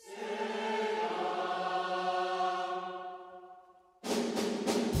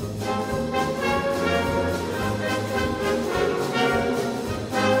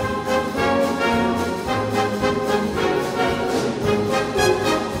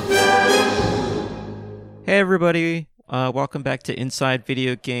Hey everybody, welcome back to Inside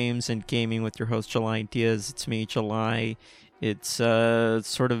Video Games and Gaming with your host July Diaz. It's me, July. It's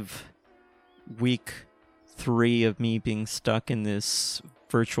sort of week 3 of me being stuck in this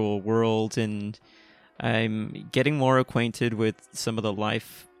virtual world, and I'm getting more acquainted with some of the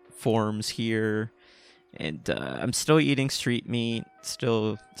life forms here, and I'm still eating street meat,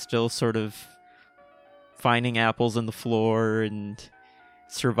 still sort of finding apples on the floor and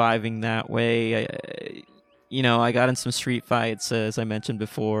surviving that way. I got in some street fights, as I mentioned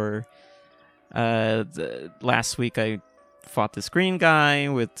before. Last week I fought this green guy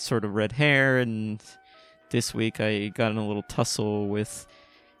with sort of red hair, and this week I got in a little tussle with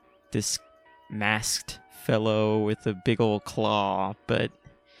this masked fellow with a big old claw, but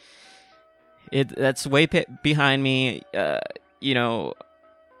that's way behind me. I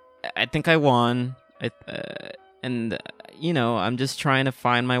think I won, and I'm just trying to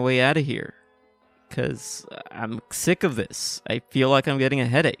find my way out of here, because I'm sick of this. I feel like I'm getting a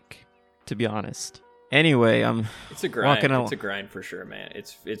headache, to be honest. Anyway, It's a grind. It's a grind for sure, man.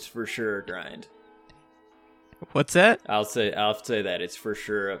 It's for sure a grind. What's that? I'll say that it's for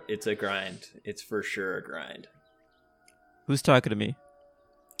sure. It's a grind. It's for sure a grind. Who's talking to me?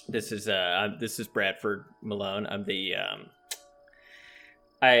 This is Bradford Malone. I'm the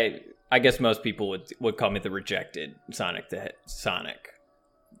I guess most people would call me the rejected Sonic.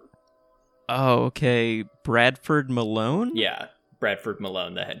 Oh, okay. Bradford Malone? Yeah, Bradford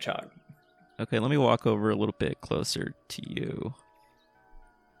Malone, the Hedgehog. Okay, let me walk over a little bit closer to you.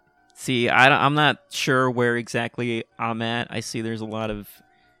 See, I'm not sure where exactly I'm at. I see there's a lot of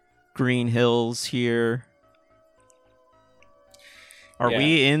green hills here. Are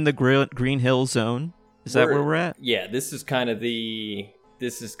we in the Green Hill Zone? Is that where we're at? Yeah, this is kind of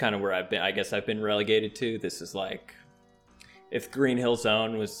where I've been. I guess I've been relegated to. This is like, if Green Hill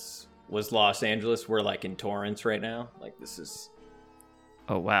Zone was Los Angeles, we're like in Torrance right now. Like, this is...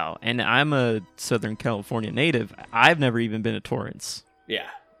 Oh, wow. And I'm a Southern California native. I've never even been to Torrance. Yeah,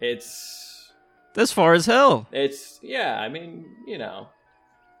 it's... That's far as hell. I mean,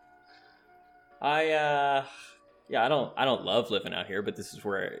 I don't love living out here, but this is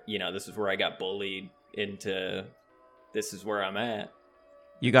where I got bullied into... This is where I'm at.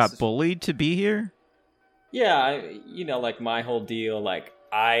 You got bullied to be here? Yeah, like my whole deal, like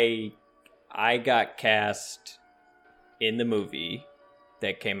I got cast in the movie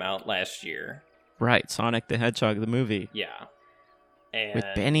that came out last year. Right, Sonic the Hedgehog, the movie. Yeah. And with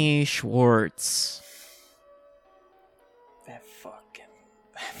Benny Schwartz. That fucking...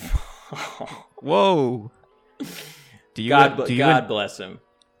 Whoa. God bless him.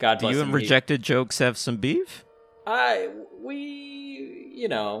 God bless him. Do you and rejected jokes have some beef? I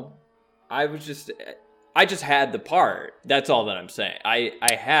just had the part. That's all that I'm saying. I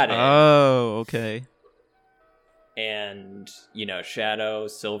had it. Oh, okay. And Shadow,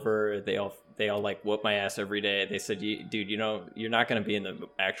 Silver, they all like whoop my ass every day. They said, "Dude, you're not going to be in the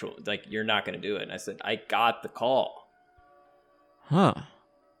actual, like, you're not going to do it." And I said, "I got the call." Huh.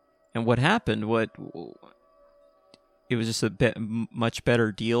 And what happened? It was just a much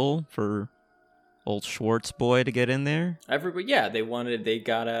better deal for old Schwartz boy to get in there? Everybody, yeah, they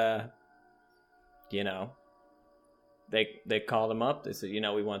called him up. They said,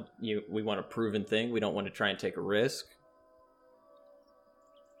 we want a proven thing. We don't want to try and take a risk.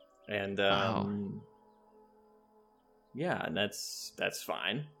 And wow. Yeah, and that's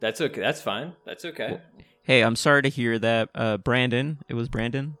fine. That's okay. That's fine. That's okay. Well, hey, I'm sorry to hear that. Brandon, it was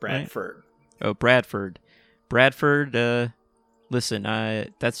Brandon? Bradford. Right? Oh, Bradford. Listen,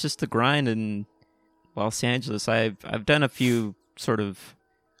 that's just the grind in Los Angeles. I've done a few sort of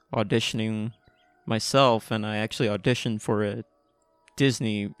auditioning myself, and I actually auditioned for a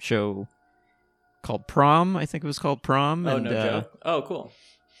Disney show called Prom. I think it was called Prom. Oh, no joke. Oh, cool.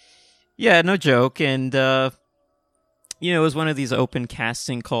 Yeah, no joke. And it was one of these open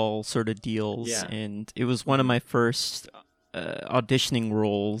casting call sort of deals, yeah. And it was one of my first auditioning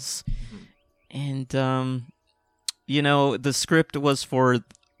roles. Mm-hmm. And the script was for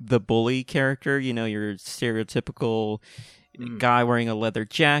the bully character, your stereotypical guy wearing a leather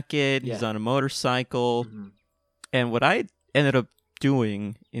jacket, he's on a motorcycle. Mm-hmm. And what I ended up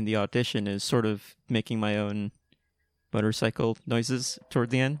doing in the audition is sort of making my own motorcycle noises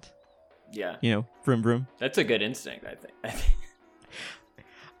toward the end. Yeah. Vroom vroom. That's a good instinct, I think.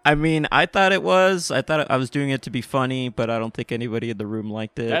 I mean, I thought I was doing it to be funny, but I don't think anybody in the room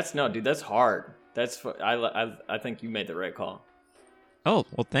liked it. That's hard. I think you made the right call. Oh,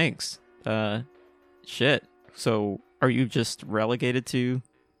 well, thanks. Shit. So, are you just relegated to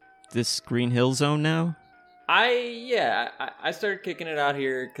this Green Hill Zone now? I started kicking it out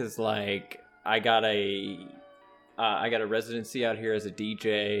here because, like, I got a residency out here as a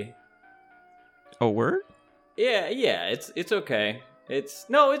DJ. Oh, word? Yeah, it's okay. It's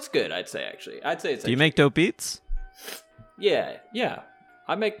good. I'd say it's. Do you make dope beats? Yeah.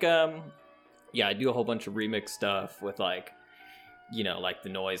 I make I do a whole bunch of remix stuff with like, like the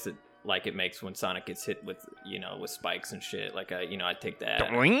noise that like it makes when Sonic gets hit with with spikes and shit. Like I take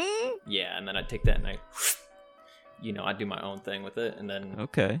that. Yeah, and then I take that and I do my own thing with it, and then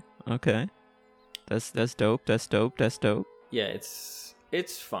Okay. That's dope. Yeah, it's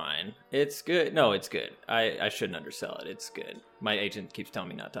fine. It's good. No, it's good. I shouldn't undersell it. It's good. My agent keeps telling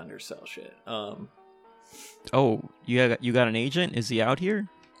me not to undersell shit. Oh, you got an agent? Is he out here?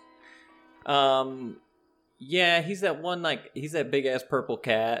 Yeah, he's that big ass purple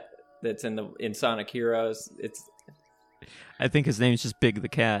cat that's in Sonic Heroes. I think his name's just Big the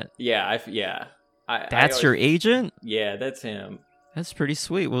Cat. Yeah, That's your agent? Yeah, that's him. That's pretty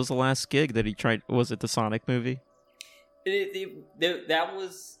sweet. What was the last gig that he tried? Was it the Sonic movie? That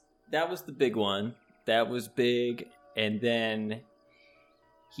was the big one. That was big, and then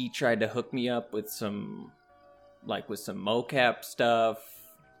he tried to hook me up with some mocap stuff.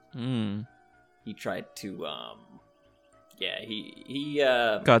 He tried to he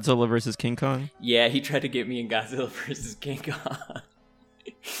Godzilla versus King Kong. Yeah, he tried to get me in Godzilla versus King Kong.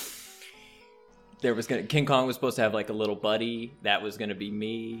 King Kong was supposed to have like a little buddy. That was gonna be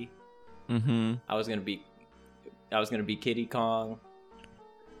me. Mm-hmm. I was gonna be Kiddy Kong.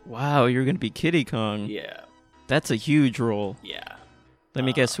 Wow, you're gonna be Kiddy Kong. Yeah. That's a huge role. Yeah. Let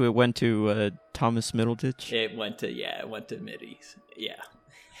me guess who it went to. Thomas Middleditch. It went to Middy's. Yeah.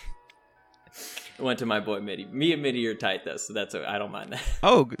 It went to my boy Middy. Me and Middy are tight though, so I don't mind that.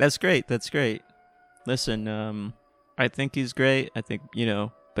 Oh, that's great. Listen, I think he's great. I think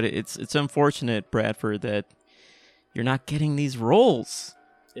but it's unfortunate, Bradford, that you're not getting these roles.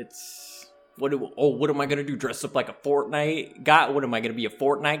 What am I gonna do? Dress up like a Fortnite guy? What am I gonna be, a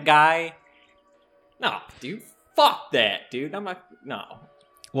Fortnite guy? No, dude. Fuck that, dude. I'm not. No.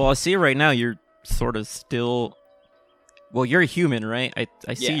 Well, I see right now you're sort of still. Well, you're a human, right?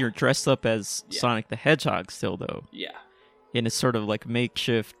 I see you're dressed up as Sonic the Hedgehog still, though. Yeah. In a sort of like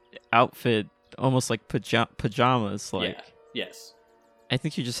makeshift outfit, almost like pajamas. Like. Yeah. Yes. I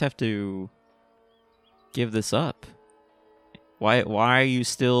think you just have to give this up. Why are you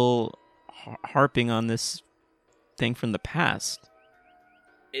still harping on this thing from the past?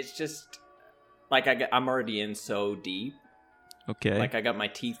 It's just like I'm already in so deep. Okay. Like I got my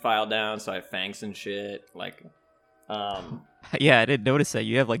teeth filed down, so I have fangs and shit. Like, yeah, I didn't notice that.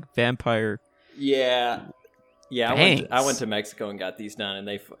 You have like vampire. Yeah. Fangs. I went to Mexico and got these done,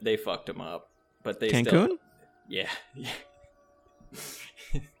 and they fucked them up. But they Cancun? still. Yeah.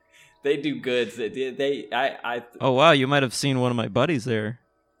 They do goods. Oh wow, you might have seen one of my buddies there.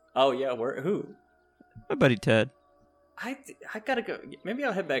 Oh yeah, who? My buddy Ted. I gotta go. Maybe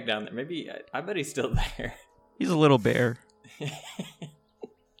I'll head back down there. Maybe I bet he's still there. He's a little bear. He's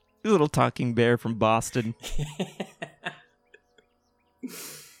a little talking bear from Boston.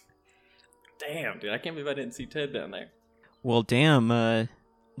 Damn, dude! I can't believe I didn't see Ted down there. Well, damn.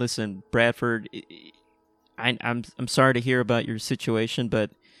 Listen, Bradford. I'm sorry to hear about your situation, but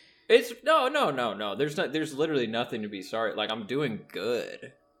it's no. There's literally nothing to be sorry. Like, I'm doing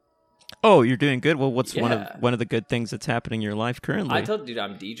good. Oh, you're doing good. Well, what's one of the good things that's happening in your life currently? I told you,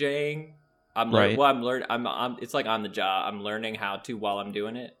 I'm DJing. I'm right. I'm learning. I'm. It's like on the job. I'm learning how to while I'm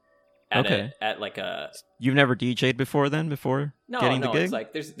doing it. You've never DJ'd before then? Before getting the gig? It's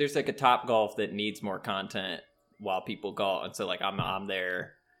like there's like a Top Golf that needs more content while people golf, and so like I'm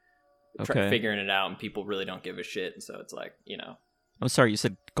there. Figuring it out, and people really don't give a shit, and so it's like, I'm sorry, you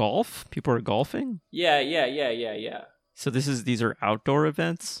said golf? People are golfing? Yeah. So these are outdoor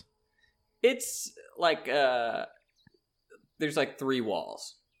events? It's like there's like 3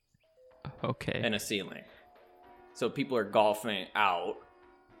 walls. Okay. And a ceiling. So people are golfing out.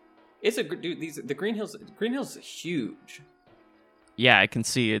 It's the Green Hills is huge. Yeah, I can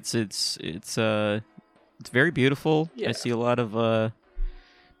see it's very beautiful. Yeah. I see a lot of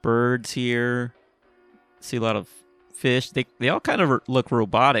birds here. See a lot of fish. They all kind of look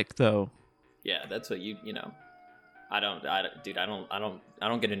robotic though. Yeah, that's what you know. I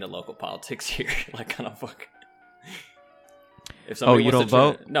don't get into local politics here. Like, I don't fuck. If somebody you don't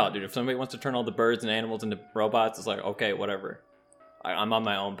vote? No, dude. If somebody wants to turn all the birds and animals into robots, it's like, okay, whatever. I'm on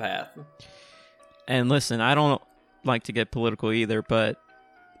my own path. And listen, I don't like to get political either, but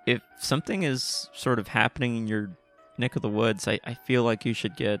if something is sort of happening in your neck of the woods, I feel like you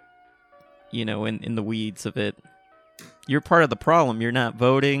should get, in the weeds of it. You're part of the problem. You're not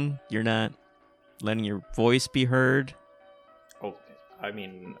voting. You're not letting your voice be heard. Oh, I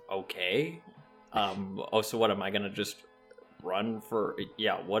mean, okay. So what am I gonna just run for?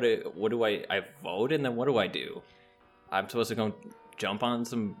 Yeah. What do I vote, and then what do I do? I'm supposed to go jump on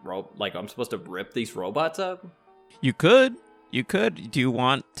some like I'm supposed to rip these robots up? You could. Do you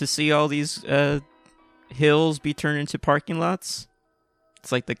want to see all these hills be turned into parking lots?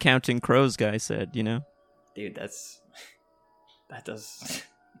 It's like the Counting Crows guy said, you know? Dude, that does.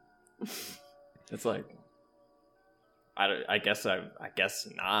 It's like, I guess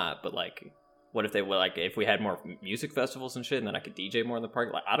not. But like, what if they were like, if we had more music festivals and shit, and then I could DJ more in the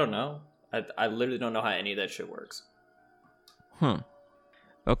park? Like, I don't know. I literally don't know how any of that shit works. Huh.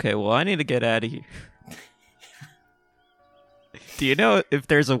 Okay, well, I need to get out of here. Do you know if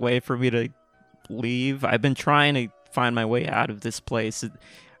there's a way for me to leave? I've been trying to find my way out of this place.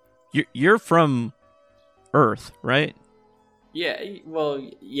 You're from Earth, right? Yeah, well,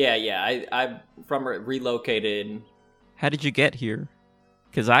 yeah. I'm from relocated. How did you get here?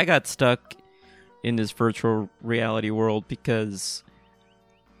 Because I got stuck in this virtual reality world because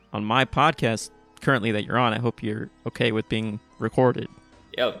on my podcast currently that you're on, I hope you're okay with being recorded.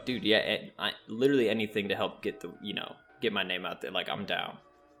 Yo, dude, yeah, literally anything to help get get my name out there. Like, I'm down.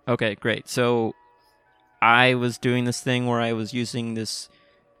 Okay, great. So I was doing this thing where I was using this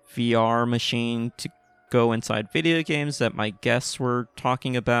VR machine to go inside video games that my guests were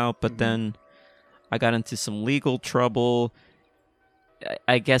talking about, but then I got into some legal trouble.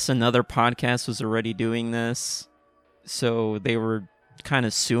 I guess another podcast was already doing this, so they were kind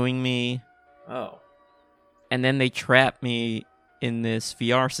of suing me. Oh. And then they trapped me in this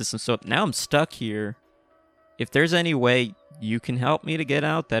VR system, so now I'm stuck here. If there's any way you can help me to get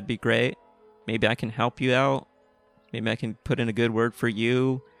out, that'd be great. Maybe I can help you out. Maybe I can put in a good word for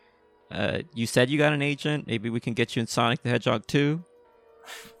you. You said you got an agent. Maybe we can get you in Sonic the Hedgehog 2.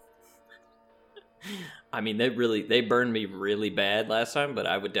 I mean, they burned me really bad last time, but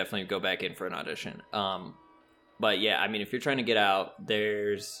I would definitely go back in for an audition. But yeah, I mean, if you're trying to get out,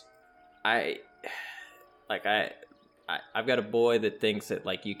 I've got a boy that thinks that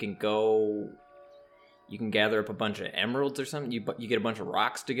like you can gather up a bunch of emeralds or something. You get a bunch of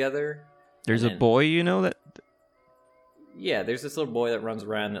rocks together. There's a boy, you know that. Yeah, there's this little boy that runs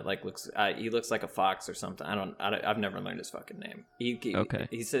around that like looks. He looks like a fox or something. I've never learned his fucking name. Okay.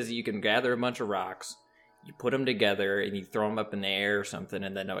 He says you can gather a bunch of rocks, you put them together, and you throw them up in the air or something,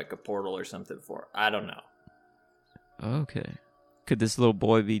 and then like a portal or something for. I don't know. Okay. Could this little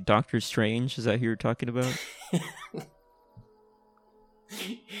boy be Doctor Strange? Is that who you're talking about?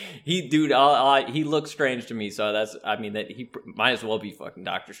 He looks strange to me, so he might as well be fucking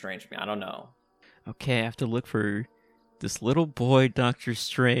Doctor Strange to me. I don't know. Okay, I have to look for this little boy, Doctor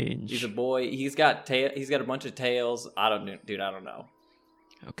Strange. He's a boy. He's got a bunch of tails. I don't know.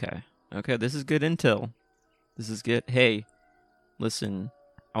 Okay, this is good intel. This is good. Hey, listen,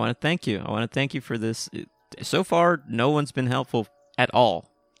 I want to thank you. I want to thank you for this. So far, no one's been helpful at all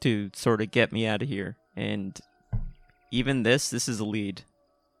to sort of get me out of here, and even this is a lead.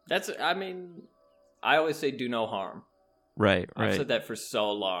 I always say do no harm. Right. I've said that for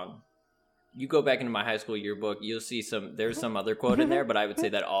so long. You go back into my high school yearbook, you'll see there's some other quote in there, but I would say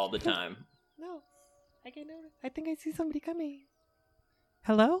that all the time. No, I can notice. I think I see somebody coming.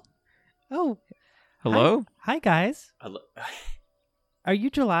 Hello? Oh. Hello? Hi guys. Hello. Are you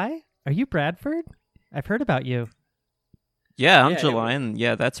July? Are you Bradford? I've heard about you. Yeah, I'm July, and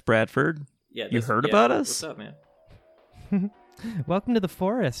that's Bradford. Yeah, you heard about us? What's up, man? Welcome to the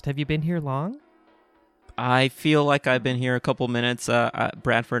forest. Have you been here long? I feel like I've been here a couple minutes.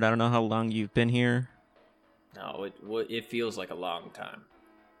 Bradford, I don't know how long you've been here. No, it feels like a long time.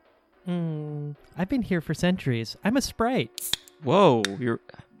 I've been here for centuries. I'm a sprite. Whoa, you're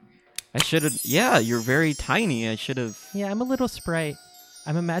very tiny. I should have... Yeah, I'm a little sprite.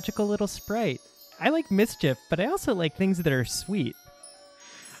 I'm a magical little sprite. I like mischief, but I also like things that are sweet.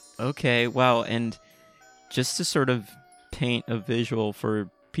 Okay, wow, and just to sort of paint a visual for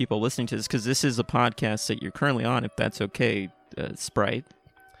people listening to this, because this is a podcast that you're currently on, if that's okay, Sprite.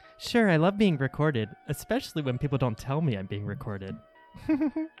 Sure, I love being recorded, especially when people don't tell me I'm being recorded.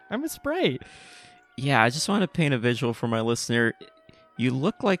 I'm a Sprite. Yeah, I just want to paint a visual for my listener. You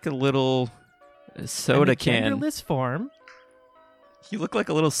look like a little soda can. In a genderless form. You look like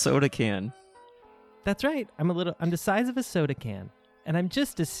a little soda can. That's right. I'm the size of a soda can, and I'm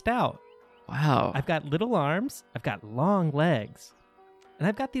just as stout. Wow. I've got little arms, I've got long legs, and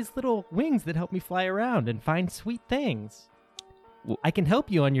I've got these little wings that help me fly around and find sweet things. I can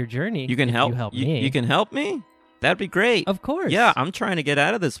help you on your journey. You can if help you help me. You can help me? That'd be great. Of course. Yeah, I'm trying to get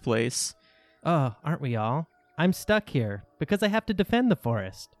out of this place. Oh, aren't we all? I'm stuck here because I have to defend the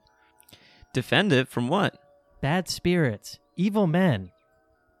forest. Defend it from what? Bad spirits. Evil men.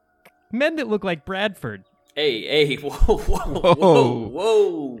 Men that look like Bradford. Hey,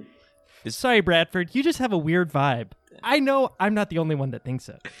 whoa. Sorry, Bradford. You just have a weird vibe. I know I'm not the only one that thinks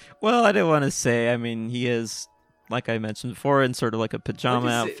it. Well, I didn't want to say. I mean, he is, like I mentioned before, in sort of like a pajama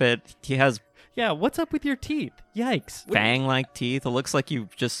outfit. He has Yeah, what's up with your teeth? Yikes. fang-like teeth. It looks like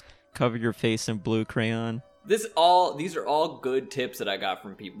you've just covered your face in blue crayon. These are all good tips that I got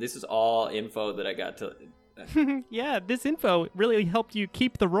from people. This is all info that I got to. Yeah, this info really helped you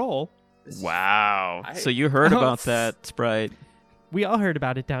keep the role. Wow. So you heard about Oh, that, Sprite. We all heard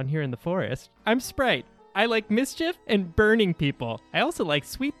about it down here in the forest. I'm Sprite. I like mischief and burning people. I also like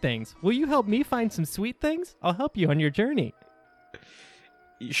sweet things. Will you help me find some sweet things? I'll help you on your journey.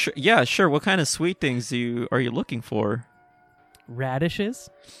 Yeah, sure. What kind of sweet things are you looking for? Radishes,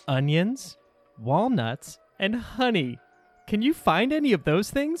 onions, walnuts, and honey. Can you find any of those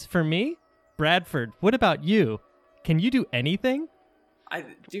things for me? Bradford, what about you? Can you do anything?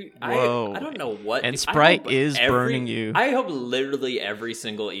 Whoa. I don't know what. And Sprite is burning you. I hope literally every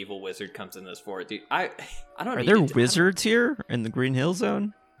single evil wizard comes in this fort, dude. I don't. Are there wizards here in the Green Hill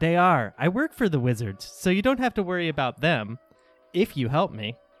Zone? They are. I work for the wizards, so you don't have to worry about them. If you help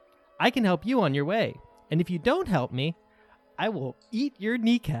me, I can help you on your way. And if you don't help me, I will eat your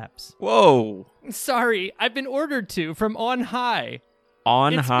kneecaps. Whoa. Sorry, I've been ordered to from on high.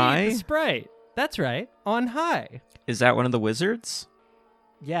 On It's High? me, the Sprite. That's right, on high. Is that one of the wizards?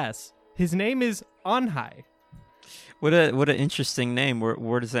 Yes, his name is On High. What an interesting name.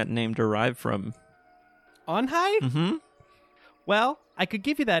 Where does that name derive from? On High? Mm-hmm. Well, I could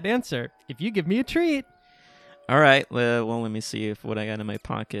give you that answer if you give me a treat. All right. Well, let me see what I got in my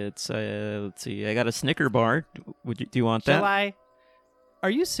pockets. Let's see. I got a Snicker bar. Do you want that? Shall I?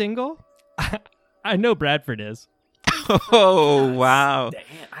 Are you single? I know Bradford is. Oh, wow.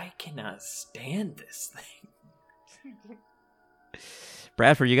 I cannot stand this thing.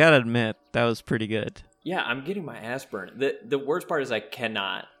 Bradford, you gotta admit, that was pretty good. Yeah, I'm getting my ass burned. The worst part is I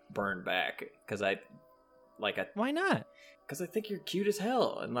cannot burn back because Why not? because I think you're cute as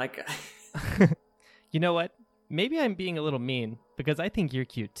hell and like. You know what? Maybe I'm being a little mean because I think you're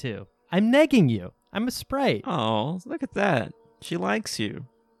cute too. I'm negging you. I'm a Sprite. Oh, look at that. She likes you.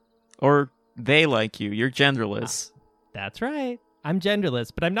 Or they like you. You're genderless. That's right. I'm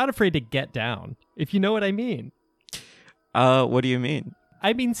genderless, but I'm not afraid to get down, if you know what I mean. What do you mean?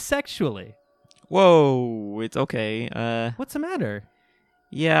 I mean sexually. Whoa, it's okay. What's the matter?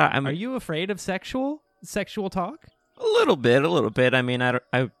 Yeah, Are you afraid of sexual talk? a little bit. I mean,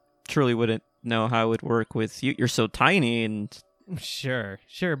 I truly wouldn't know how it would work with you. You're so tiny, and Sure,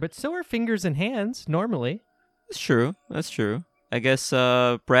 but so are fingers and hands, normally. that's true. I guess,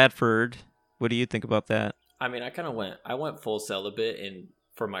 Bradford, what do you think about that? I mean, I went full celibate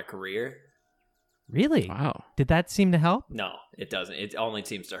for my career. Really? Wow. Did that seem to help? No, it doesn't. It only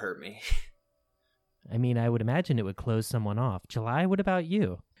seems to hurt me. I mean, I would imagine it would close someone off. July, what about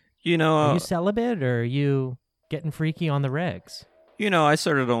you? You know, Are you celibate or are you getting freaky on the regs? I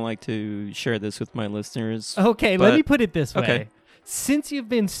sort of don't like to share this with my listeners. Okay, but- let me put it this way. Okay. Since you've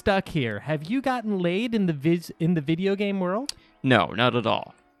been stuck here, have you gotten laid in the video game world? No, not at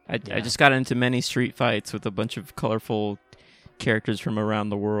all. I Yeah. just got into many street fights with a bunch of colorful characters from around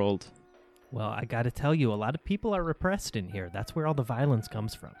the world. Well, I got to tell you, a lot of people are repressed in here. That's where all the violence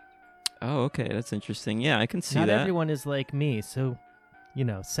comes from. Oh, okay, that's interesting. Yeah, I can see Not that. everyone is like me, so,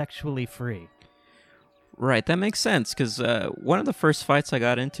 sexually free. Right, that makes sense, because one of the first fights I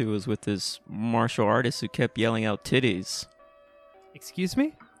got into was with this martial artist who kept yelling out titties. Excuse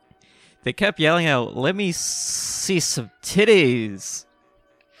me? They kept yelling out, "Let me see some titties."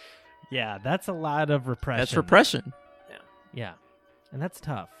 Yeah, that's a lot of repression. That's repression. Yeah, and that's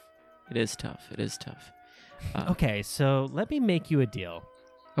tough. It is tough. Okay, so let me make you a deal.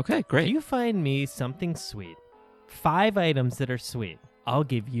 Okay, great. If you find me something sweet, 5 items that are sweet, I'll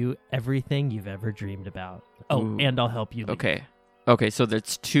give you everything you've ever dreamed about. Oh, Ooh. and I'll help you leave. Okay, so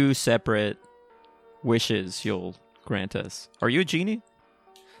there's 2 separate wishes you'll grant us. Are you a genie?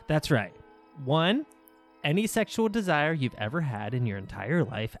 That's right. 1, any sexual desire you've ever had in your entire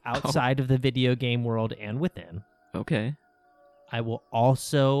life outside of the video game world and within. Okay. I will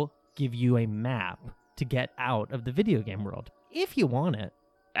also give you a map to get out of the video game world, if you want it.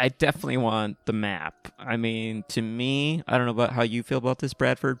 I definitely want the map. I mean, to me, I don't know about how you feel about this,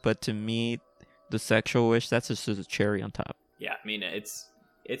 Bradford, but to me, the sexual wish, that's just a cherry on top. Yeah, I mean it's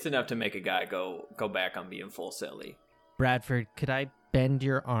enough to make a guy go back on being full celly. Bradford, could I bend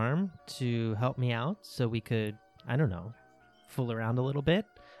your arm to help me out so we could, I don't know, fool around a little bit?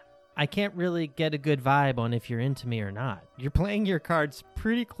 I can't really get a good vibe on if you're into me or not. You're playing your cards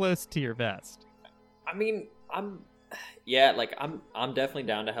pretty close to your vest. I mean, I'm Yeah, like I'm definitely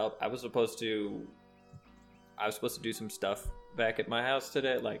down to help. I was supposed to do some stuff back at my house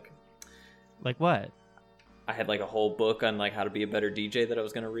today. Like what? I had like a whole book on like how to be a better DJ that I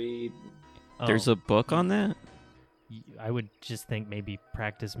was gonna read. There's a book on that? I would just think maybe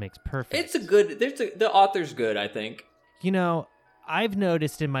practice makes perfect. It's the author's good, I think. You know, I've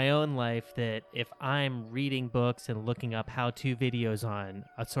noticed in my own life that if I'm reading books and looking up how-to videos on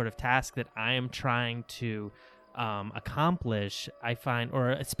a sort of task that I am trying to accomplish, I find,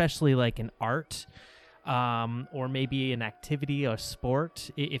 or especially like an art or maybe an activity or sport,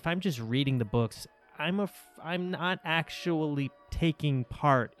 if I'm just reading the books, I'm not actually taking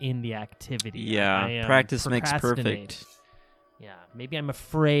part in the activity. I am practice makes procrastinating. perfect. Yeah, maybe I'm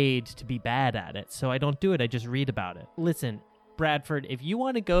afraid to be bad at it, so I don't do it. I just read about it. Listen, Bradford, if you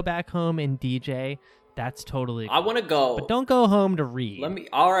want to go back home and DJ, that's totally cool. I want to go, but don't go home to read.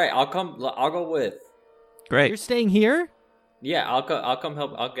 All right, I'll come. I'll go with. Great. You're staying here? Yeah, I'll come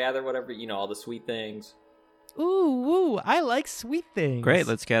help. I'll gather whatever, all the sweet things. Ooh, I like sweet things. Great,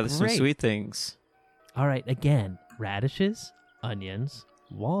 let's gather some Great. sweet things. All right, again, radishes, onions,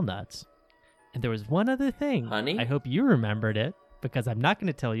 walnuts, and there was one other thing. Honey? I hope you remembered it, because I'm not going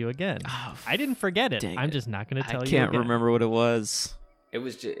to tell you again. Oh, I didn't forget it. dang I'm it. just not going to tell I you can't again. remember what it was. It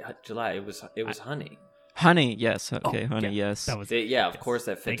was July. It was honey. Honey, yes. Okay, honey, yeah, yes. That was Yeah, of course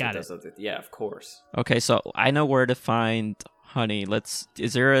that They fits got with those other. Yeah, of course. Okay, so I know where to find honey.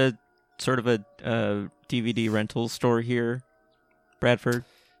 Is there a sort of a DVD rental store here, Bradford?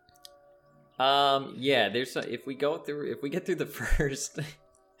 Yeah. If we get through the first.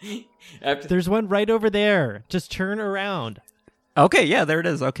 After There's one right over there. Just turn around. Okay, yeah, there it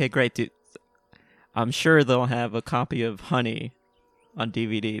is. Okay, great, dude. I'm sure they'll have a copy of Honey on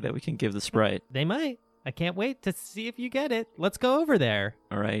DVD that we can give the Sprite. They might. I can't wait to see if you get it. Let's go over there.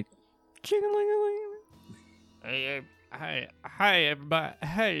 All right. Ching-a-ling-a-ling. Hey, hi, everybody.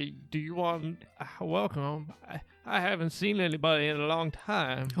 Hey, do you want welcome? I haven't seen anybody in a long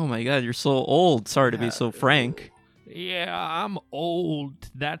time. Oh my God, you're so old. Sorry to be so frank. Yeah, I'm old.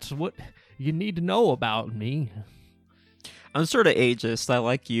 That's what you need to know about me. I'm sort of ageist. I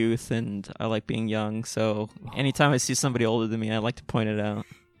like youth and I like being young. So anytime I see somebody older than me, I like to point it out.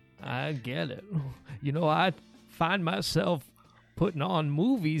 I get it. I find myself putting on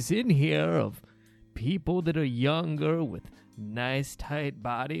movies in here of people that are younger with nice tight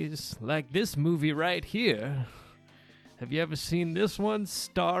bodies, like this movie right here. Have you ever seen this one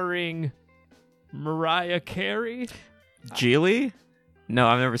starring Mariah Carey? Geely? No,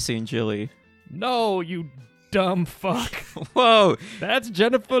 I've never seen Geely. No, you dumb fuck. Whoa! That's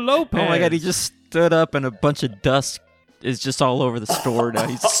Jennifer Lopez. Oh my God, he just stood up and a bunch of dust is just all over the store now.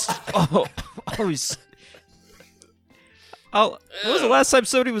 He's when was the last time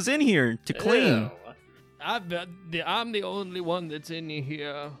somebody was in here to clean? I'm the only one that's in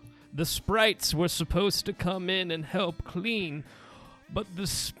here. The sprites were supposed to come in and help clean, but the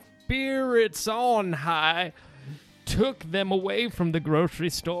spirits on high took them away from the grocery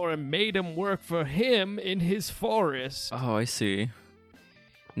store and made them work for him in his forest. Oh, I see.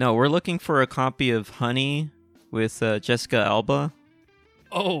 No, we're looking for a copy of Honey with Jessica Alba.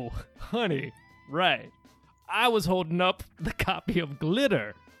 Oh, honey, right. I was holding up the copy of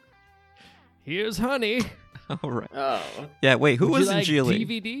Glitter. Here's Honey. All right. Oh. Yeah, wait, who Would was you in like Geely?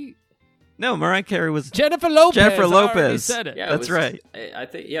 DVD? No, Mariah Carey was... Jennifer Lopez. Jennifer I already Lopez. said it. Yeah, That's right. I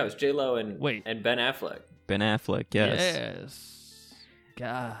think it was J-Lo and Ben Affleck. Ben Affleck, yes. Yes.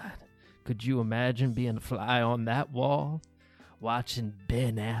 God, could you imagine being a fly on that wall, watching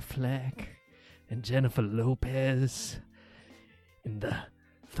Ben Affleck and Jennifer Lopez in the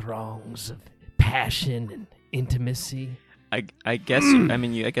throngs of passion and intimacy? I guess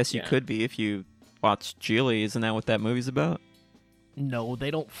I guess you Yeah. could be if you watched Geely. Isn't that what that movie's about? No, they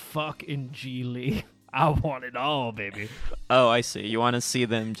don't fuck in Geely. I want it all, baby. Oh, I see. You want to see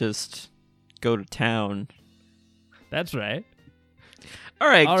them just go to town. That's right. All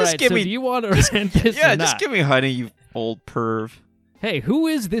right, All just right, give so me do you want to rent this Yeah, or just not? give me Honey, you old perv. Hey, who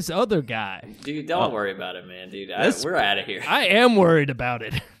is this other guy? Dude, don't worry about it, man, dude. This- We're out of here. I am worried about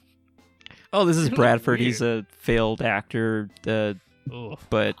it. Oh, this is You look Bradford. weird. He's a failed actor, Ugh.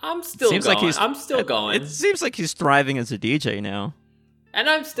 but I'm still seems going. like he's I'm still going. It seems like he's thriving as a DJ now. And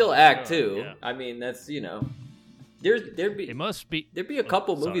I'm still act too. yeah. I mean, that's there'd It must be. be a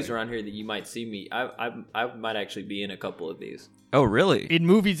couple movies sorry. around here that you might see me. I might actually be in a couple of these. Oh, really? In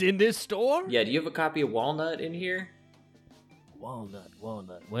movies in this store? Yeah, do you have a copy of Walnut in here? Walnut.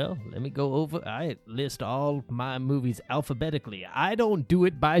 Well, let me go over. I list all my movies alphabetically. I don't do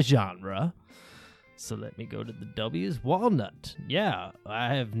it by genre. So let me go to the W's. Walnut. Yeah,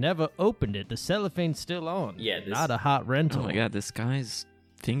 I have never opened it. The cellophane's still on. Yeah, this- Not a hot rental. Oh my god, this guy's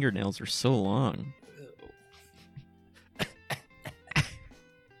fingernails are so long.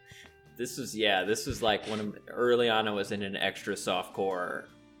 This was like early on. I was in an extra softcore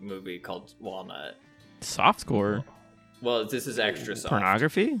movie called Walnut. Softcore? Well, this is extra soft.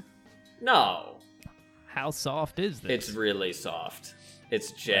 Pornography? No, How soft is this? it's really soft.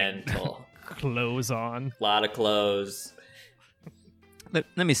 It's gentle. Clothes on. A lot of clothes. Let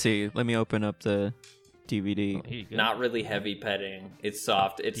me see. Let me open up the DVD. Oh, here you go. Not really heavy petting. It's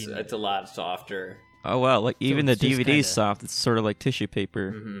soft. It's a lot softer. Oh wow, like even the it's just DVD's kinda- soft. It's sort of like tissue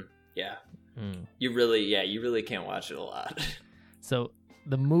paper. Hmm. Yeah. Mm. You really can't watch it a lot. So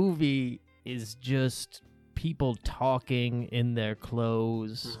the movie is just people talking in their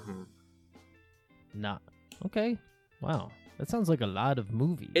clothes. Not okay. Wow, that sounds like a lot of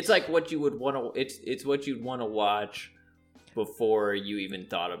movies. It's like what you would want to. It's what you'd want to watch before you even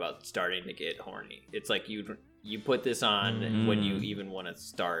thought about starting to get horny. It's like you put this on when you even want to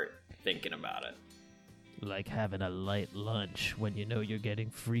start thinking about it. like having a light lunch when you know you're getting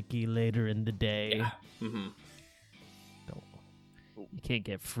freaky later in the day. Yeah. Mm-hmm. You can't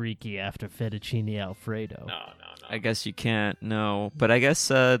get freaky after fettuccine alfredo. No. I guess you can't. No, but I guess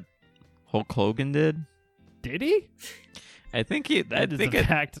Hulk Hogan did. Did he? I think he. That I is think a it,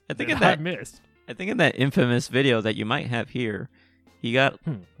 fact I think that that- I missed. I think in that infamous video that you might have here, he got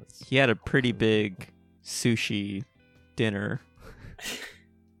he had a pretty big sushi dinner,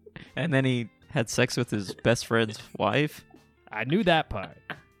 and then he had sex with his best friend's wife, I knew that part.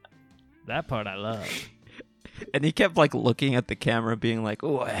 That part I love. and he kept like looking at the camera, being like,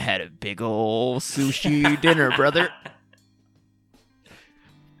 "Oh, I had a big ole sushi dinner, brother."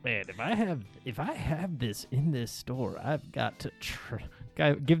 Man, if I have this in this store, I've got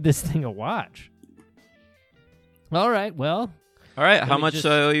to give this thing a watch. All right, well, All right, Let how me much just- do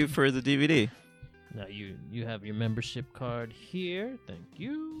I owe you for the DVD? now you have your membership card here. Thank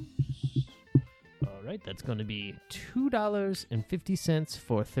you. All right, that's going to be $2.50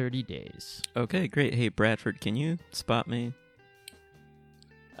 for 30 days. Okay, great. Hey, Bradford, can you spot me?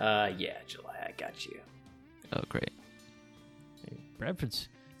 Yeah, July, I got you. Oh, great. Hey, Bradford's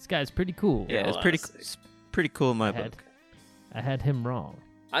this guy's pretty cool. Yeah, hold it's on a sec. pretty cool in my I had, book. I had him wrong.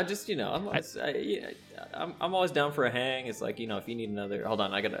 I'm just, I'm always down for a hang. It's like, if you need another, hold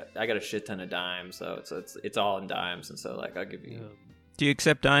on, I got a shit ton of dimes, so it's all in dimes, and so like I'll give you. Do you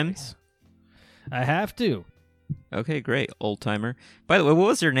accept dimes? I have to. Okay, great, old timer. By the way, what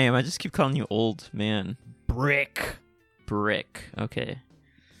was your name? I just keep calling you old man. Brick. Brick. Okay.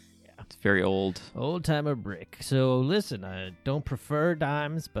 It's very old. Old timer Brick. So listen, I don't prefer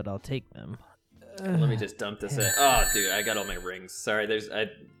dimes, but I'll take them. Let me just dump this in. Oh, dude, I got all my rings. Sorry, hold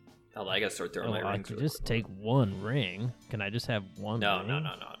on, I gotta start throwing my I rings. could real just quick. take one ring. Can I just have one No, ring?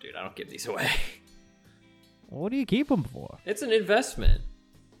 no, dude, I don't give these away. What do you keep them for? It's an investment.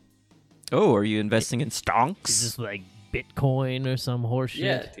 Oh, are you investing in Is stonks? this like Bitcoin or some horseshit?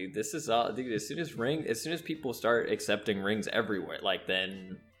 Yeah, dude, this is all. Dude, as soon as people start accepting rings everywhere, like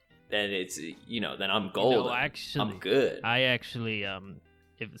then it's then I'm golden. actually, I'm good. I actually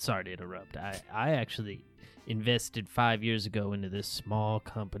sorry to interrupt. I actually invested 5 years ago into this small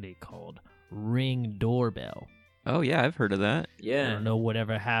company called Ring Doorbell. Oh, yeah, I've heard of that. I Yeah. don't know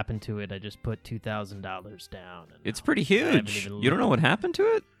whatever happened to it. I just put $2,000 down. And It's pretty haven't huge. even You don't know looked. what happened to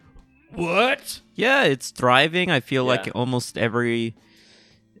it? What? Yeah, it's thriving. I feel like Yeah. almost every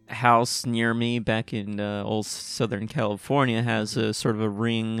house near me back in old Southern California has a sort of a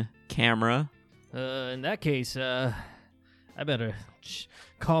Ring camera. In that case, I better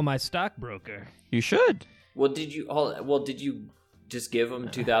call my stockbroker. You should. Well, did you just give them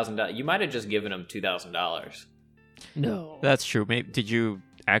 $2,000? You might have just given them $2,000. No. That's true. Maybe, did you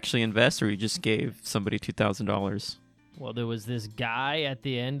actually invest, or you just gave somebody $2,000? Well, there was this guy at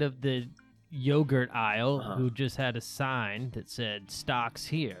the end of the yogurt aisle Uh-huh. who just had a sign that said "Stocks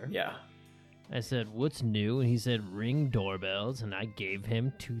here." Yeah. I said, "What's new?" And he said, "Ring doorbells," and I gave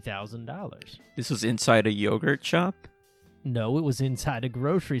him $2,000. This was inside a yogurt shop? No, it was inside a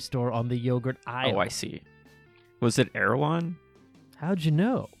grocery store on the yogurt aisle. Oh, I see. Was it Erewhon? How'd you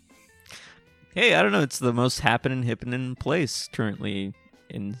know? Hey, I don't know. It's the most happening place currently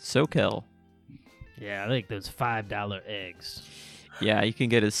in SoCal. Yeah, I like those $5 eggs. Yeah, you can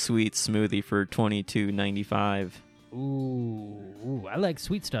get a sweet smoothie for $22.95. Ooh, I like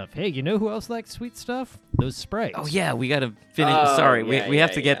sweet stuff. Hey, you know who else likes sweet stuff? Those Sprites. Oh yeah, we gotta finish. Oh, Sorry, yeah, we have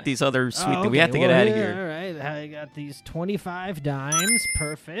yeah, to get yeah. these other sweet. Oh, We have to okay, get out of yeah, here. All right, I got these 25 dimes.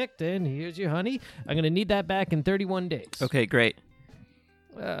 Perfect. And here's your honey. I'm going to need that back in 31 days. Okay, great.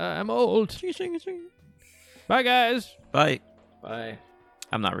 I'm old. Bye, guys. Bye. Bye.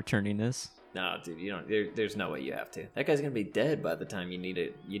 I'm not returning this. No, dude, you don't. There's no way you have to. That guy's gonna be dead by the time you need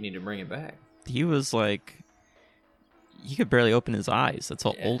it. You need to bring it back. He was like, he could barely open his eyes. That's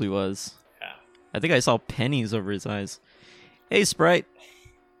how old he was. Yeah. I think I saw pennies over his eyes. Hey, Sprite.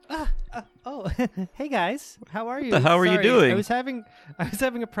 Oh, hey guys, how are you? How are you Sorry, doing? I was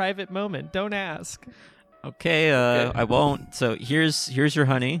having a private moment. Don't ask. Okay, I won't. So here's your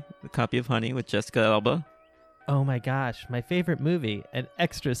honey, a copy of Honey with Jessica Alba. Oh my gosh, my favorite movie, an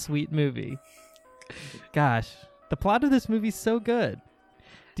extra sweet movie. Gosh, the plot of this movie's so good.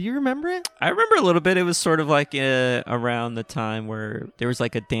 Do you remember it? I remember a little bit. It was sort of like around the time where there was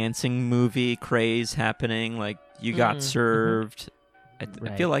like a dancing movie craze happening. Like You Got Served.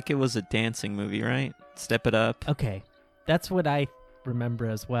 I feel like it was a dancing movie, right? Step It Up. Okay, that's what I remember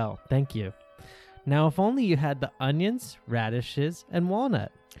as well. Thank you. Now, if only you had the onions, radishes, and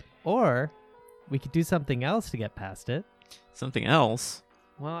walnut. Or we could do something else to get past it. Something else.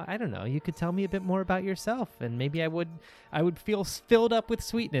 Well, I don't know. You could tell me a bit more about yourself, and maybe I would feel filled up with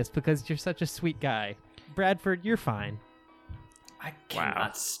sweetness because you're such a sweet guy. Bradford, you're fine. I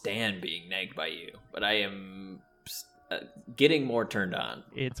cannot stand being nagged by you, but I am getting more turned on.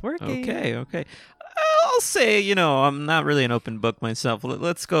 It's working. Okay. I'll say, I'm not really an open book myself.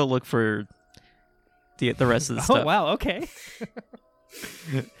 Let's go look for the rest of the stuff. Oh, wow. Okay.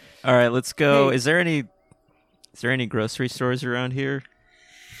 All right, let's go. Hey. Is there any grocery stores around here?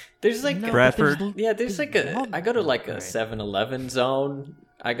 There's like No, Bradford? there's like I go to like a 7-Eleven zone.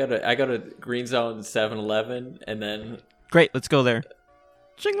 I go to Green Zone 7-Eleven, and then Great, let's go there.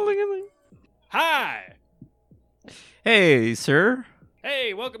 Jing-a-ling-a-ling. Hi. Hey, sir.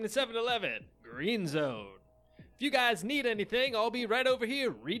 Hey, welcome to 7-Eleven, Green Zone. If you guys need anything, I'll be right over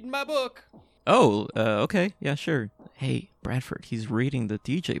here reading my book. Oh, okay. Yeah, sure. Hey, Bradford, he's reading the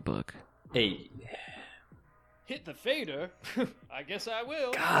DJ book. hey, Hit the fader? I guess I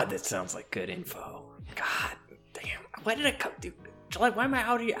will. God, that sounds like good info. God damn, why did I come, dude? July, why am I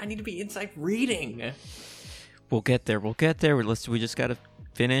out here? I need to be inside reading. We'll get there. We just gotta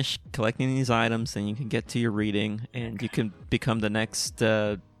finish collecting these items, and you can get to your reading, and you can become the next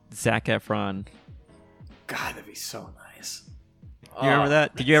Zac Efron. God, that'd be so nice. You remember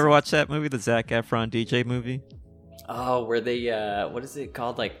that? Did you ever watch that movie, the Zac Efron DJ movie? Oh, where they what is it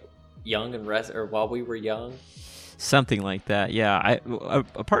called? Like Young and Rest, or While We Were Young? Something like that. Yeah.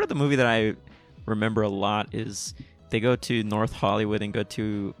 A part of the movie that I remember a lot is they go to North Hollywood and go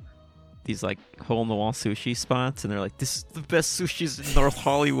to these like hole in the wall sushi spots, and they're like, "This is the best sushi's in North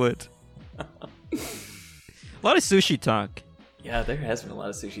Hollywood." A lot of sushi talk. Yeah, there has been a lot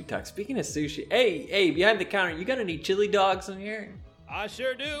of sushi talk. Speaking of sushi, hey, behind the counter, you got any chili dogs in here? I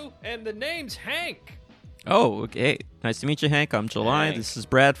sure do, and the name's Hank. Oh, okay. Nice to meet you, Hank. I'm July. Hank. This is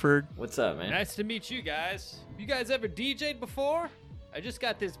Bradford. What's up, man? Nice to meet you guys. You guys ever DJ'd before? I just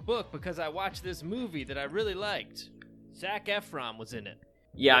got this book because I watched this movie that I really liked. Zac Efron was in it.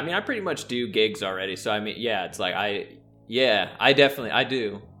 Yeah, I mean, I pretty much do gigs already, so I mean, yeah, it's like I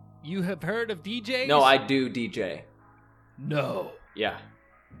do. You have heard of DJs? No, I do DJ. No. Yeah.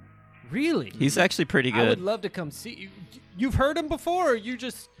 Really? He's actually pretty I would good. love to come see you. You've heard him before, or you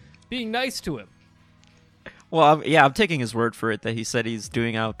just being nice to him? Well, I'm taking his word for it that he said he's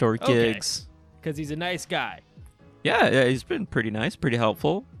doing outdoor Okay. gigs. Because he's a nice guy. Yeah, he's been pretty nice, pretty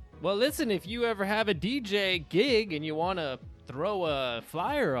helpful. Well, listen, if you ever have a DJ gig and you want to throw a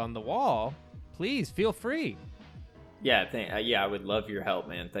flyer on the wall, please feel free. Yeah, I would love your help,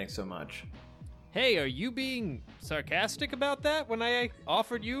 man. Thanks so much. Hey, are you being sarcastic about that when I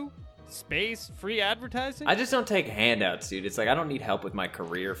offered you space free advertising? I just don't take handouts, dude. It's like I don't need help with my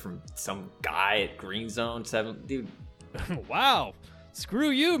career from some guy at Green Zone 7. Dude, Wow. Screw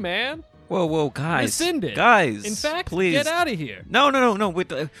you, man. Whoa, guys. Rescind it. Guys, In fact, please. get out of here. No.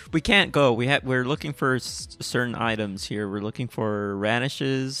 We can't go. We're looking for certain items here. We're looking for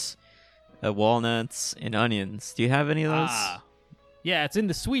radishes, walnuts, and onions. Do you have any of those? Yeah, it's in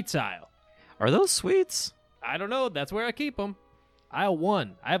the sweets aisle. Are those sweets? I don't know. That's where I keep them. Aisle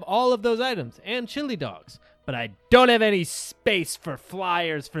 1. I have all of those items and chili dogs, but I don't have any space for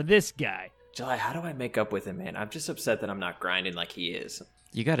flyers for this guy. July, how do I make up with him, man? I'm just upset that I'm not grinding like he is.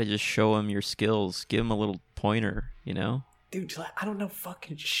 You gotta just show him your skills. Give him a little pointer, you know? Dude, July, I don't know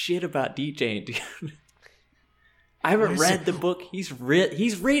fucking shit about DJing, dude. I haven't read the book. He's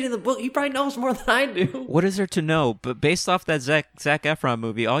reading the book. He probably knows more than I do. What is there to know? But based off that Zac Efron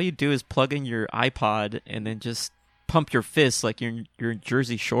movie, all you do is plug in your iPod and then just pump your fists like you're in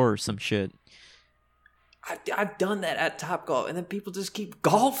Jersey Shore or some shit. I've done that at Topgolf, and then people just keep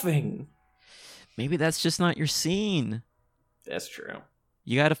golfing. Maybe that's just not your scene. That's true.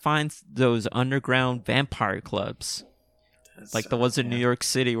 You got to find those underground vampire clubs, like the ones in New York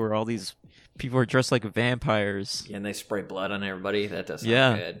City where all these people are dressed like vampires. Yeah, and they spray blood on everybody. That doesn't Yeah.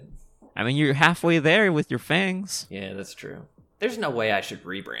 sound good. I mean, you're halfway there with your fangs. Yeah, that's true. There's no way I should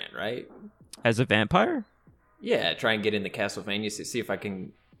rebrand, right? As a vampire? Yeah, try and get into Castlevania to see if I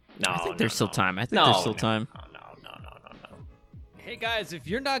can. No, I think there's still time. I think No, there's still no, time. No. Hey guys, if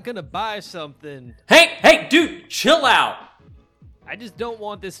you're not gonna buy something, Hey, dude, chill out. I just don't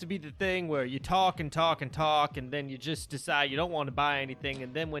want this to be the thing where you talk and talk and talk, and then you just decide you don't want to buy anything,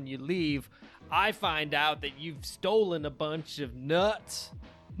 and then when you leave, I find out that you've stolen a bunch of nuts.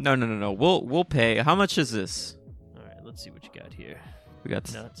 No. We'll pay. How much is this? All right, let's see what you got here. We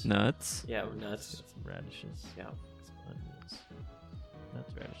got Nuts. Nuts. Yeah, nuts. Got some radishes. Yeah. Some onions.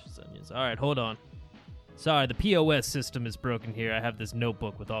 Nuts, radishes, onions. All right, hold on. Sorry, the POS system is broken here. I have this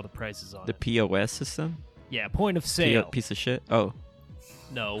notebook with all the prices on The it. POS system? Yeah, point of sale. Piece of shit. Oh.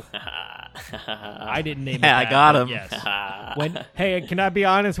 No, I didn't name it. Yeah, I that, got but him. Yes. Hey, can I be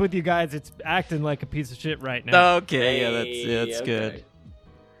honest with you guys? It's acting like a piece of shit right now. Okay, that's good. okay.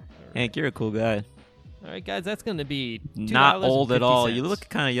 Hank, you're a cool guy. All right, guys, that's gonna be $2.50. Not old at all. You look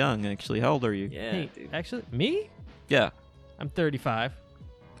kind of young, actually. How old are you? Yeah, Hey, dude. actually, me? Yeah. I'm 35.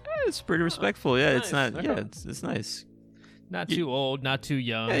 It's pretty respectful. Yeah, it's nice. not. Yeah, it's nice. Not You- too old, not too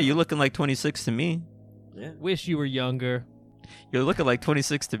young. Yeah, you're looking like 26 to me. Yeah. Wish you were younger. You're looking like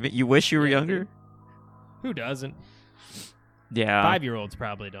 26 to me. You wish you were Yeah, younger? Who doesn't? Yeah. 5-year-olds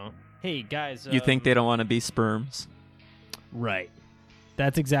probably don't. Hey, guys. You think they don't want to be sperms? Right.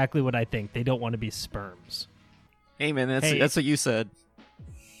 That's exactly what I think. They don't want to be sperms. Hey, man, Hey. that's what you said.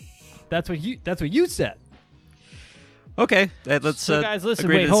 That's what you said. Okay, let's. So guys, listen.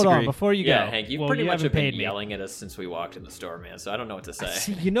 agree to Wait, hold on. disagree. Before you Yeah, go, Hank, you well, pretty you much haven't have been paid me. yelling at us since we walked in the store, man. So I don't know what to say.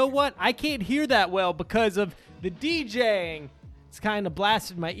 See, you know what? I can't hear that well because of the DJing. It's kind of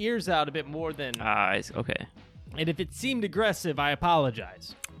blasted my ears out a bit more than. Okay. And if it seemed aggressive, I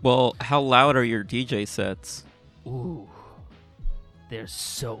apologize. Well, how loud are your DJ sets? Ooh, they're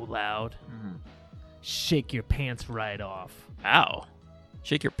so loud. Mm-hmm. Shake your pants right off. Ow.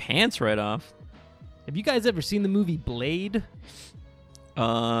 Shake your pants right off. Have you guys ever seen the movie Blade?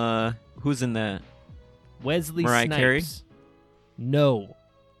 Who's in that? Wesley Mariah Snipes. Carey? No.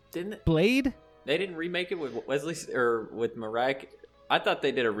 Didn't Blade? they didn't remake it with Wesley or with Mariah? I thought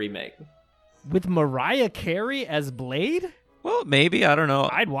they did a remake. With Mariah Carey as Blade? Well, maybe, I don't know.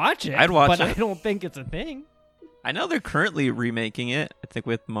 I'd watch it. I'd watch but it. I don't think it's a thing. I know they're currently remaking it. I think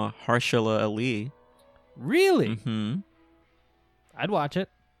with Mahershala Ali. Really? Mm-hmm. I'd watch it.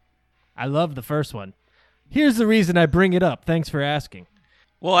 I love the first one. Here's the reason I bring it up. Thanks for asking.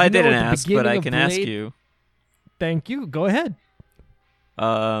 Well, I You know, didn't at the ask, but beginning I of can ask Blade- you. Thank you. Go ahead.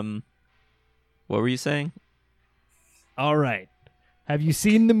 What were you saying? All right. Have you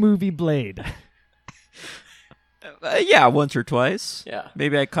seen the movie Blade? Yeah, once or twice. Yeah.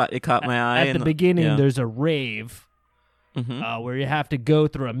 Maybe it caught my eye. At the beginning, there's a rave Mm-hmm. where you have to go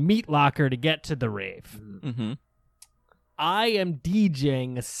through a meat locker to get to the rave. Mm-hmm. I am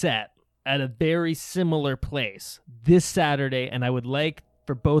DJing a set at a very similar place this Saturday, and I would like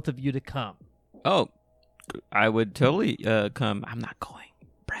for both of you to come. Oh, I would totally come. I'm not going.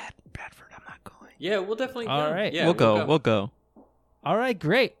 Bradford, I'm not going. Yeah, we'll definitely go. All right. Yeah, We'll go. All right,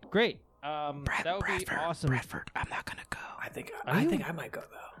 great. That would be Bradford, awesome. Bradford, I'm not going to go. I think Are I you? think I might go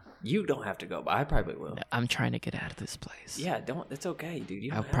though. You don't have to go, but I probably will. I'm trying to get out of this place. Yeah, don't. It's okay, dude.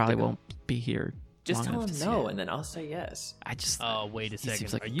 You I don't have probably to go. won't be here. Just long tell enough him to see no, it. and then I'll say yes. I just. Oh, wait a he seems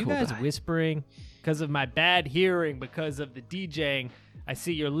second. like Are a you cool guys guy. whispering? Because of my bad hearing, because of the DJing, I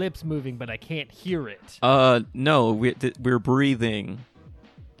see your lips moving, but I can't hear it. No, we're breathing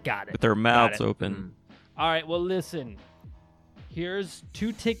Got it. with our mouths it. open. All right, well, listen. Here's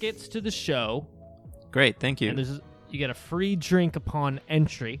 2 tickets to the show, Great, thank you. and you get a free drink upon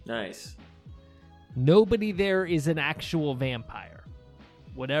entry. Nice. Nobody there is an actual vampire.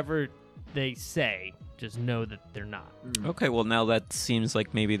 Whatever they say, just know that they're not. Okay, well now that seems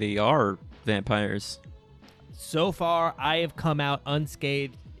like maybe they are vampires. So far, I have come out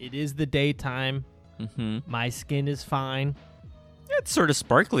unscathed. It is the daytime. Mm-hmm. My skin is fine. It's sort of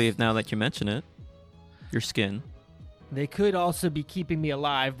sparkly now that you mention it. Your skin. They could also be keeping me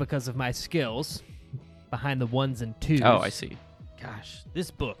alive because of my skills behind the 1s and 2s. Oh, I see. Gosh, this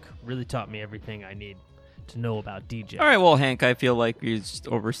book really taught me everything I need to know about DJ. All right, well, Hank, I feel like you just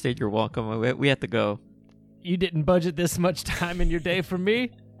overstayed your welcome. We have to go. You didn't budget this much time in your day for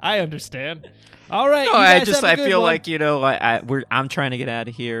me? I understand. All right. No, you I guys just have a I good feel one. like I'm trying to get out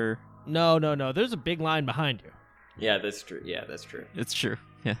of here. No. There's a big line behind you. Yeah, that's true. Yeah, that's true. It's true.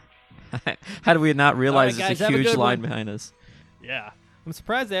 Yeah. How do we not realize All right, guys, there's a have a huge good line one. behind us? Yeah. I'm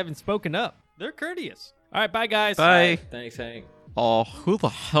surprised they haven't spoken up. They're courteous. All right, bye, guys. Bye. Thanks, Hank. Oh, who the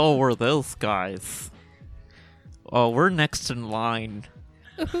hell were those guys? Oh, we're next in line.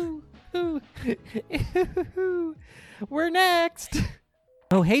 Ooh, ooh, ooh. We're next.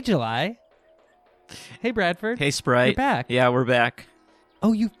 Oh, hey, July. Hey, Bradford. Hey, Sprite. You're back. Yeah, we're back.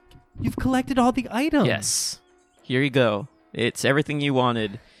 Oh, you've collected all the items. Yes. Here you go. It's everything you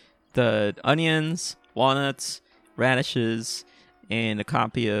wanted. The onions, walnuts, radishes, and a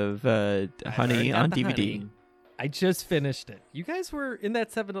copy of Honey got on the DVD. Honey. I just finished it. You guys were in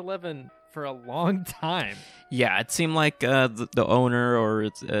that 7-Eleven for a long time. Yeah, it seemed like the owner or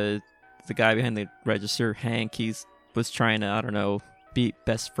the guy behind the register, Hank, was trying to, I don't know, be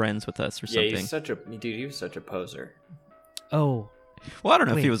best friends with us or Yeah, something. he was such a poser. Oh, Well, I don't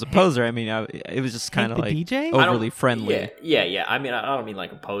know if Wait, he was a poser. I mean, it was just kind of Hank like the DJ? overly friendly. Yeah. I mean, I don't mean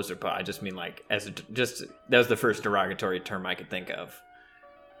like a poser, but I just mean like that was the first derogatory term I could think of.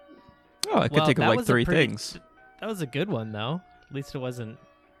 Oh, I could think of that like was a 3 pretty- things. That was a good one, though. At least it wasn't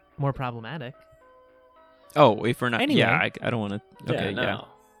more problematic. Oh, if we're not, Anyway. yeah, I don't want to. Okay, yeah,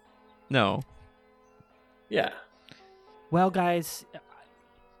 no. Yeah. Well, guys,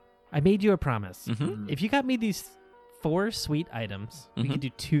 I made you a promise. Hmm. If you got me these 4 sweet items, we Mhm. could do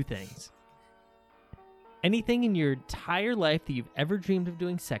 2 things. Anything in your entire life that you've ever dreamed of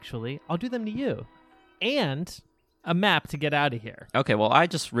doing sexually, I'll do them to you. And a map to get out of here. Okay, well, I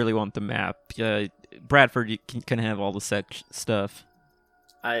just really want the map. Bradford, you can have all the sex stuff.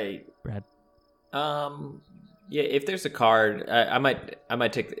 Brad. Yeah, if there's a card, I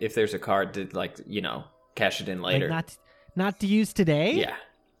might take if there's a card to cash it in later. Like not to use today? Yeah.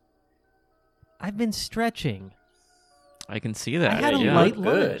 I've been stretching. I can see that. I had a yeah. light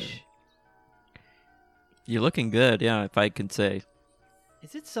look good. lunch. You're looking good, yeah, if I can say.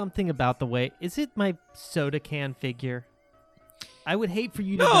 Is it something about the way? Is it my soda can figure? I would hate for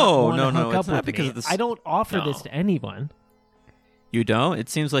you to No, not want no, to no, hook it's up not with because me. of the I don't offer No. this to anyone. You don't? It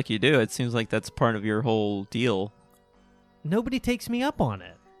seems like you do. It seems like that's part of your whole deal. Nobody takes me up on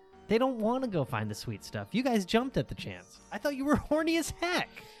it. They don't want to go find the sweet stuff. You guys jumped at the chance. I thought you were horny as heck.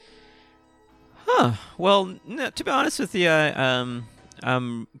 Huh. Well, no, to be honest with you, I'm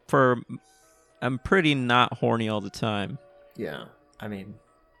pretty not horny all the time. Yeah. I mean,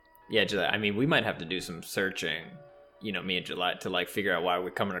 we might have to do some searching, me and July, to like figure out why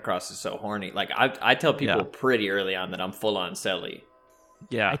we're coming across as so horny. Like I tell people Yeah. pretty early on that I'm full on Selly.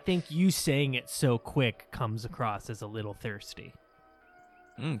 Yeah. I think you saying it so quick comes across as a little thirsty.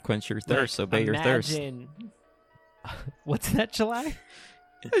 Quench your thirst, obey your thirst. Imagine- What's that, July?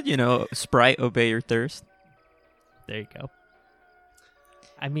 Sprite, obey your thirst. There you go.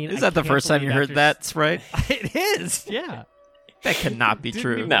 I mean, Is I that the can't first time you believe heard that, Sprite? It is, yeah. That cannot be Didn't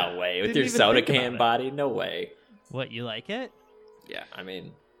true. even- No way. With Didn't your even soda think about can it. body, no way. What, you like it? Yeah, I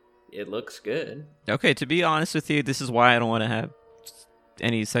mean, it looks good. Okay, to be honest with you, this is why I don't want to have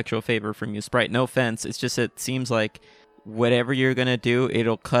any sexual favor from you, Sprite. No offense. It's just it seems like whatever you're going to do,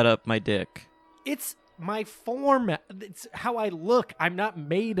 it'll cut up my dick. It's my form. It's how I look. I'm not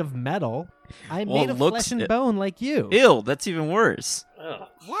made of metal. I'm Well, made of looks- flesh and bone like you. Ew, that's even worse. Ugh.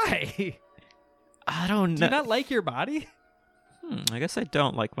 Why? I don't Do know. you not like your body? I guess I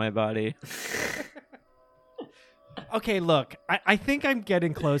don't like my body. Okay, look. I think I'm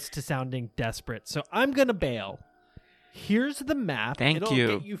getting close to sounding desperate, so I'm going to bail. Here's the map. Thank It'll you.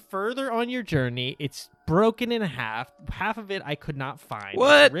 get you further on your journey. It's broken in half. Half of it I could not find.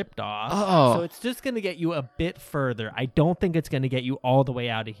 What? It's ripped off. Oh. So it's just going to get you a bit further. I don't think it's going to get you all the way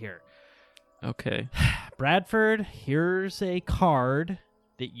out of here. Okay. Bradford, here's a card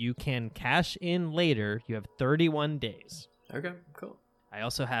that you can cash in later. You have 31 days. Okay, cool. I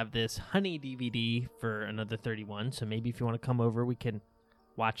also have this Honey DVD for another 31, so maybe if you want to come over, we can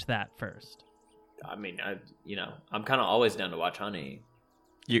watch that first. I mean, I'm kind of always down to watch Honey.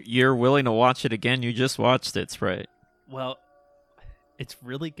 You're willing to watch it again? You just watched it, Sprite. Well, it's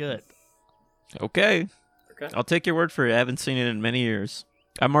really good. Okay. Okay. I'll take your word for it. I haven't seen it in many years.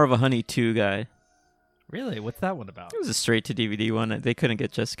 I'm more of a Honey 2 guy. Really? What's that one about? It was a straight-to-DVD one. They couldn't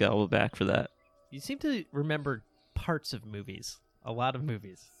get Jessica Alba back for that. You seem to remember parts of movies. A lot of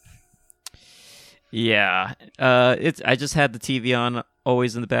movies. Yeah. I just had the TV on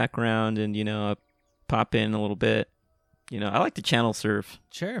always in the background, and, I pop in a little bit. I like to channel surf.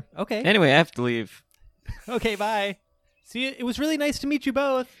 Sure. Okay. Anyway, I have to leave. Okay, bye. See you. It was really nice to meet you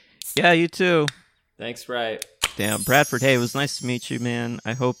both. Yeah, you too. Thanks, right? Damn, Bradford, hey, it was nice to meet you, man.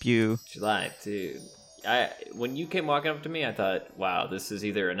 I hope you... July, dude. When you came walking up to me, I thought, wow, this is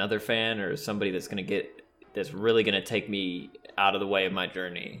either another fan or somebody that's really gonna take me out of the way of my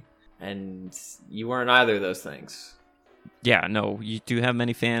journey. And you weren't either of those things. Yeah, no. You do have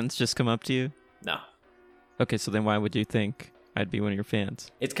many fans just come up to you? No. Okay, so then why would you think I'd be one of your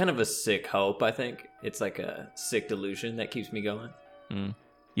fans? It's kind of a sick hope, I think. It's like a sick delusion that keeps me going.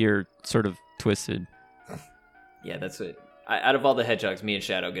 You're sort of twisted. Yeah, that's it. Out of all the hedgehogs, me and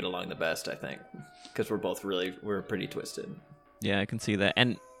Shadow get along the best, I think. Because we're pretty twisted. Yeah, I can see that.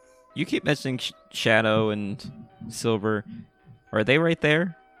 And you keep mentioning Shadow and Silver. Are they right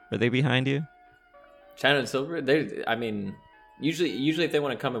there? Are they behind you? Shadow and Silver, usually if they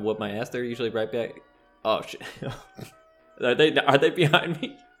want to come and whoop my ass, they're usually right back. Oh shit! Are they behind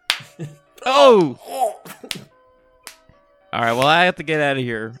me? Oh! All right, well, I have to get out of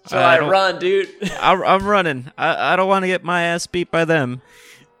here. So I run, dude. I'm running. I don't want to get my ass beat by them.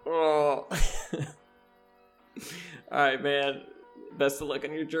 Oh. All right, man. Best of luck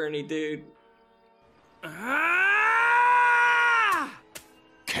on your journey, dude.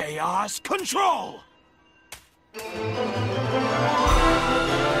 Chaos control!